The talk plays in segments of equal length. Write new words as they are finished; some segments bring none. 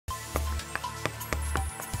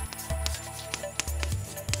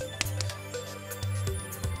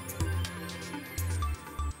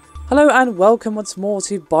Hello and welcome once more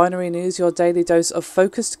to Binary News, your daily dose of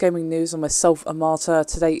focused gaming news on myself, Amata.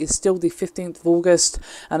 Today is still the 15th of August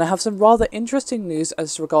and I have some rather interesting news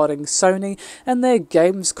as regarding Sony and their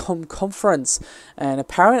Gamescom conference. And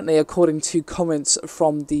apparently, according to comments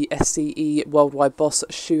from the SCE worldwide boss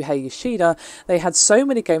Shuhei Yoshida, they had so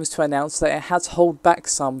many games to announce that it had to hold back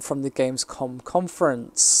some from the Gamescom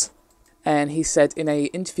conference. And he said in an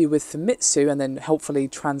interview with Famitsu, and then helpfully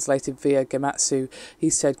translated via Gematsu,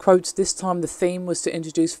 he said, quote, "This time the theme was to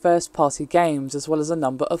introduce first-party games as well as a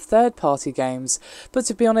number of third-party games. But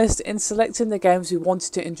to be honest, in selecting the games we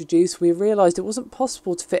wanted to introduce, we realised it wasn't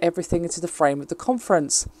possible to fit everything into the frame of the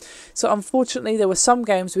conference. So unfortunately, there were some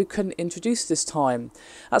games we couldn't introduce this time.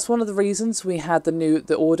 That's one of the reasons we had the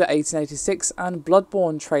Order 1886 and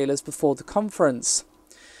Bloodborne trailers before the conference."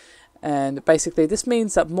 And basically this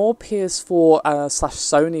means that more PS4 slash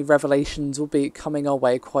Sony revelations will be coming our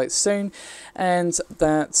way quite soon, and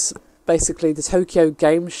that basically the Tokyo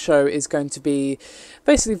Game Show is going to be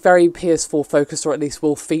basically very PS4 focused, or at least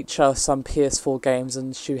will feature some PS4 games,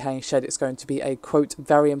 and Shuhei said it's going to be a, quote,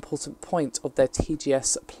 "very important point of their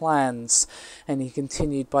TGS plans." And he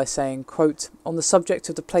continued by saying, quote, "On the subject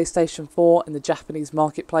of the PlayStation 4 in the Japanese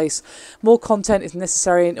marketplace, more content is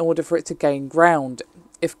necessary in order for it to gain ground.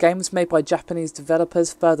 If games made by Japanese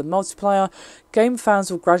developers further multiplier, game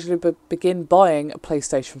fans will gradually begin buying a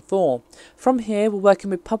PlayStation 4. From here, we're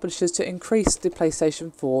working with publishers to increase the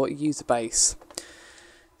PlayStation 4 user base."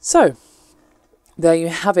 So, there you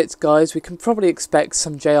have it, guys. We can probably expect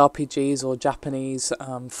some JRPGs or Japanese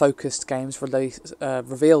focused games revealed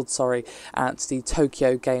at the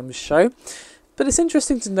Tokyo Game Show. But it's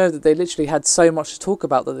interesting to know that they literally had so much to talk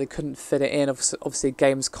about that they couldn't fit it in. Obviously,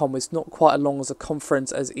 Gamescom is not quite as long as a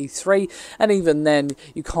conference as E3, and even then,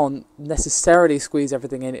 you can't necessarily squeeze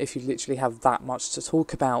everything in if you literally have that much to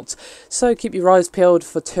talk about. So keep your eyes peeled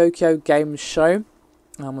for Tokyo Game Show.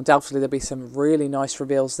 Undoubtedly there'll be some really nice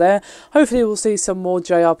reveals there. Hopefully we'll see some more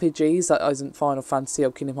JRPGs that isn't Final Fantasy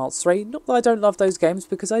or Kingdom Hearts 3. Not that I don't love those games,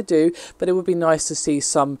 because I do, but it would be nice to see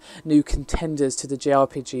some new contenders to the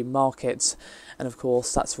JRPG market. And of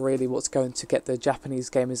course that's really what's going to get the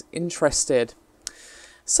Japanese gamers interested.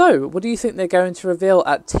 So, what do you think they're going to reveal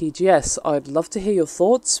at TGS? I'd love to hear your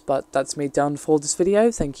thoughts, but that's me done for this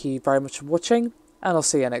video. Thank you very much for watching, and I'll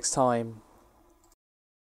see you next time.